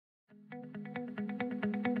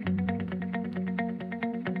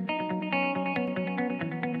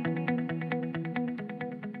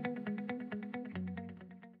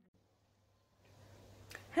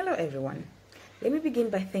Hello everyone. Let me begin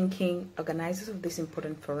by thanking organizers of this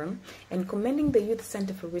important forum and commending the Youth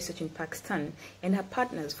Center for Research in Pakistan and her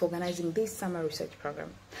partners for organizing this summer research program.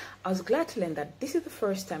 I was glad to learn that this is the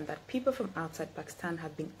first time that people from outside Pakistan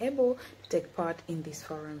have been able to take part in this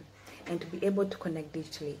forum and to be able to connect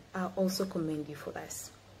digitally. I also commend you for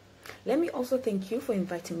this. Let me also thank you for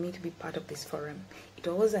inviting me to be part of this forum. It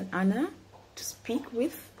was an honor to speak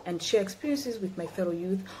with and share experiences with my fellow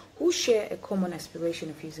youth who share a common aspiration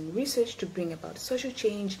of using research to bring about social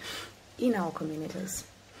change in our communities.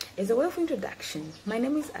 As a way of introduction, my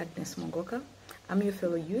name is Agnes Mwangoka. I'm your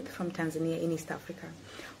fellow youth from Tanzania in East Africa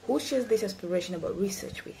who shares this aspiration about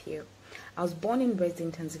research with you. I was born and raised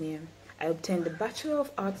in Tanzania. I obtained the Bachelor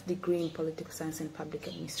of Arts degree in Political Science and Public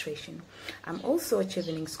Administration. I'm also a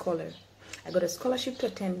Chevening Scholar. I got a scholarship to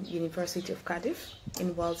attend University of Cardiff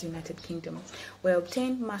in Wales, United Kingdom, where I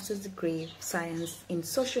obtained Master's degree of Science in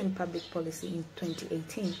Social and Public Policy in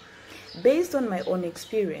 2018. Based on my own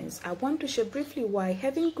experience, I want to share briefly why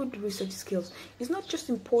having good research skills is not just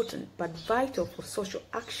important, but vital for social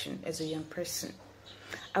action as a young person.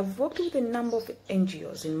 I've worked with a number of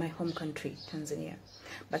NGOs in my home country, Tanzania,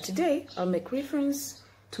 but today I'll make reference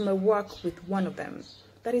to my work with one of them,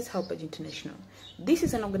 that is HelpAge International. This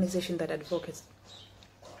is an organization that advocates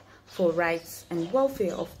for rights and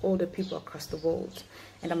welfare of older people across the world,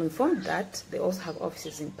 and I'm informed that they also have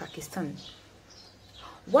offices in Pakistan.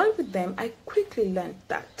 While with them, I quickly learned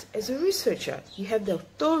that as a researcher, you have the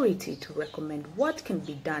authority to recommend what can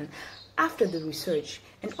be done after the research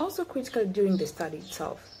and also critically during the study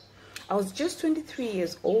itself. I was just 23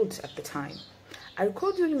 years old at the time. I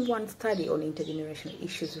recall during one study on intergenerational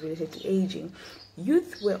issues related to aging,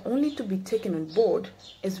 youth were only to be taken on board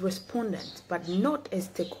as respondents, but not as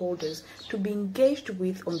stakeholders to be engaged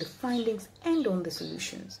with on the findings and on the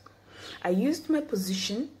solutions. I used my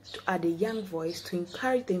position to add a young voice to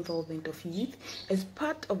encourage the involvement of youth as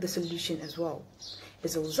part of the solution as well.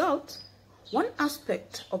 As a result, one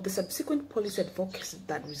aspect of the subsequent policy advocacy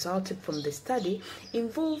that resulted from the study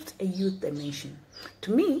involved a youth dimension.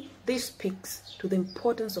 To me, this speaks to the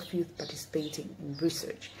importance of youth participating in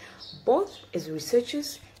research, both as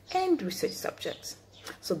researchers and research subjects.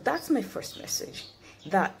 So that's my first message,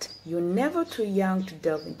 that you're never too young to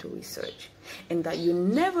delve into research, and that you're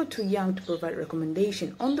never too young to provide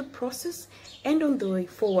recommendation on the process and on the way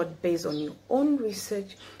forward based on your own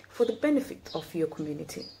research for the benefit of your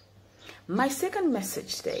community. My second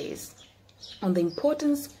message today is on the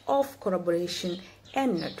importance of collaboration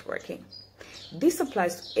and networking. This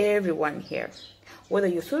applies to everyone here, whether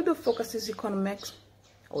your field of focus is economics,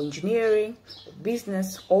 or engineering, or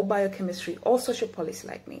business, or biochemistry, or social policy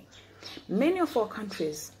like me. Many of our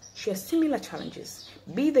countries share similar challenges,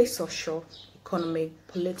 be they social, economic,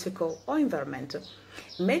 political, or environmental.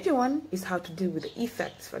 A major one is how to deal with the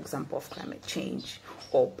effects, for example, of climate change,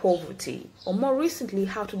 or poverty, or more recently,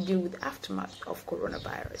 how to deal with the aftermath of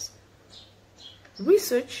coronavirus.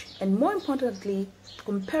 Research, and more importantly,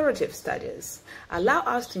 comparative studies, allow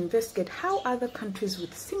us to investigate how other countries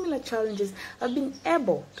with similar challenges have been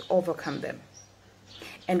able to overcome them.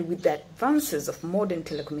 And with the advances of modern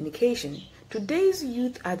telecommunication, today's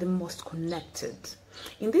youth are the most connected.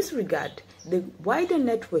 In this regard, the wider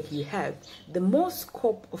network you have, the more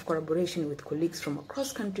scope of collaboration with colleagues from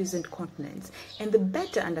across countries and continents, and the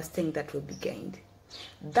better understanding that will be gained.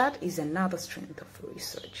 That is another strength of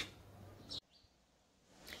research.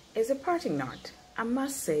 As a parting note, I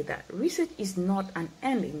must say that research is not an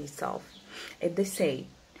end in itself. As they say,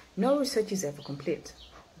 no research is ever complete.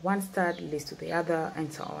 One study leads to the other,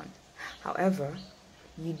 and so on. However,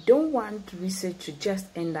 you don't want research to just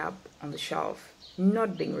end up on the shelf,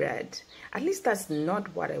 not being read. At least that's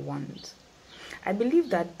not what I want. I believe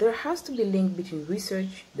that there has to be a link between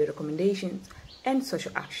research, the recommendations, and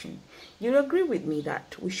social action. You'll agree with me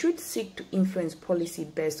that we should seek to influence policy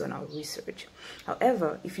based on our research.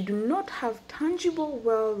 However, if you do not have tangible,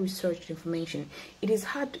 well-researched information, it is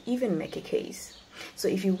hard to even make a case. So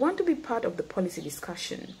if you want to be part of the policy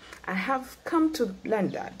discussion, I have come to learn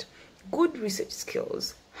that good research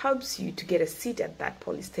skills helps you to get a seat at that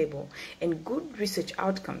policy table, and good research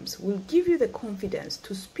outcomes will give you the confidence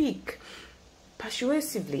to speak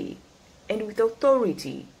persuasively and with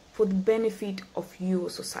authority for the benefit of your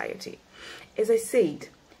society. As I said,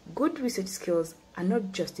 good research skills are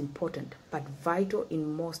not just important, but vital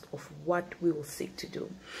in most of what we will seek to do.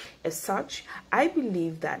 As such, I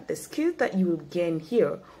believe that the skills that you will gain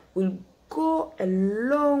here will go a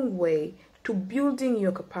long way to building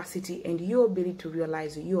your capacity and your ability to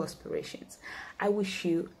realize your aspirations. I wish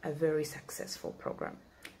you a very successful program.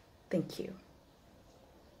 Thank you.